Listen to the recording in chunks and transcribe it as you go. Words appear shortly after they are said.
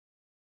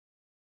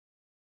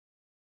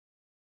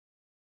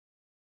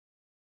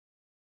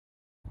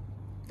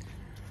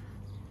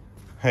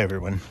Hey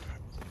everyone,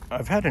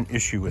 I've had an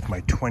issue with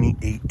my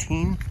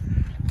 2018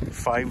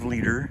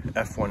 5-liter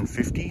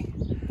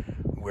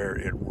F-150 where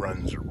it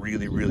runs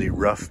really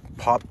rough,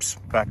 pops,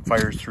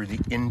 backfires through the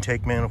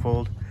intake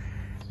manifold,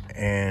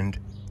 and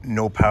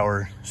no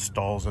power,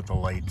 stalls at the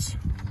lights,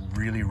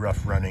 really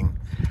rough running.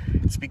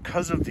 It's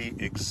because of the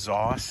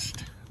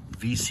exhaust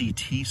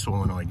VCT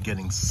solenoid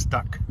getting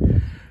stuck.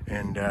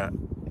 And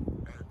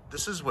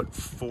this is what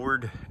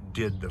Ford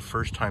did the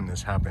first time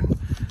this happened,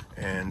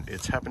 and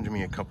it's happened to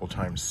me a couple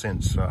times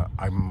since.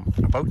 I'm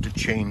about to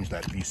change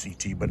that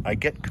VCT, but I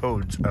get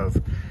codes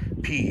of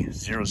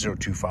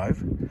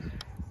P0025,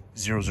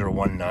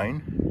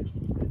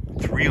 0019,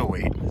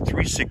 308,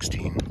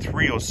 316,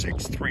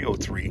 306,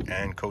 303,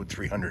 and code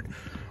 300.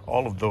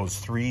 All of those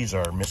threes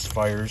are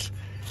misfires,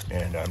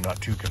 and I'm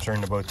not too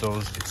concerned about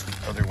those. It's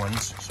the other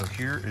ones. So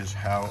here is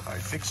how I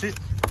fix it.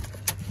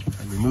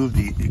 I remove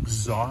the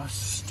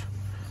exhaust.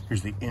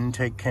 Here's the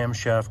intake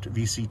camshaft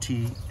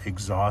VCT,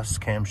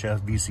 exhaust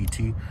camshaft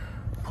VCT.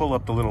 Pull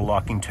up the little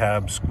locking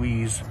tab,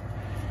 squeeze,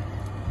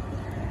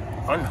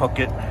 unhook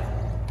it,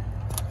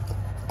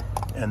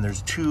 and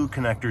there's two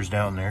connectors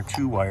down there,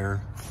 two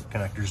wire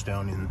connectors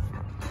down in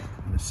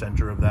the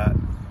center of that.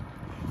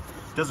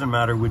 Doesn't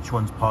matter which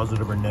one's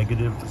positive or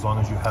negative as long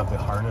as you have the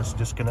harness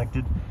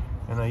disconnected.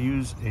 And I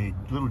use a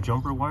little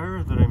jumper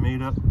wire that I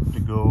made up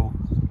to go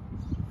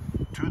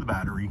to the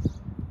battery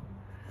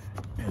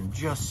and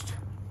just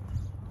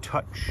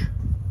touch,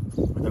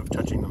 without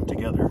touching them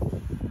together,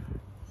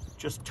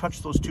 just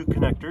touch those two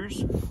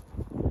connectors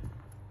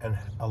and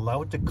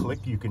allow it to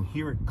click. You can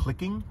hear it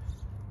clicking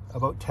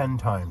about 10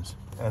 times,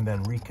 and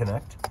then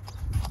reconnect,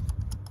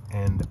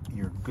 and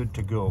you're good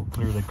to go.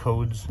 Clear the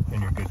codes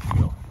and you're good to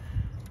go.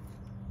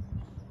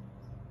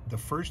 The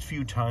first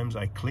few times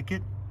I click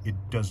it, it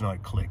does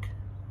not click.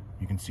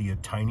 You can see a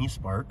tiny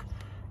spark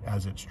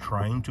as it's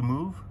trying to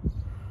move,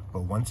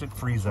 but once it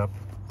frees up,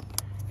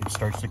 it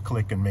starts to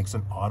click and makes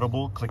an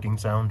audible clicking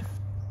sound,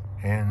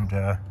 and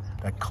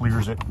that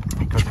clears it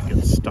because it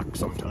gets stuck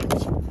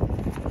sometimes.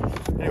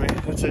 Anyway,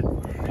 that's it.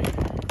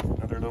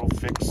 Another little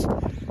fix,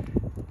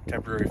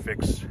 temporary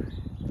fix.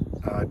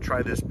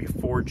 Try this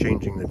before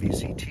changing the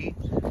VCT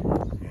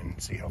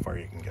and see how far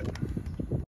you can get.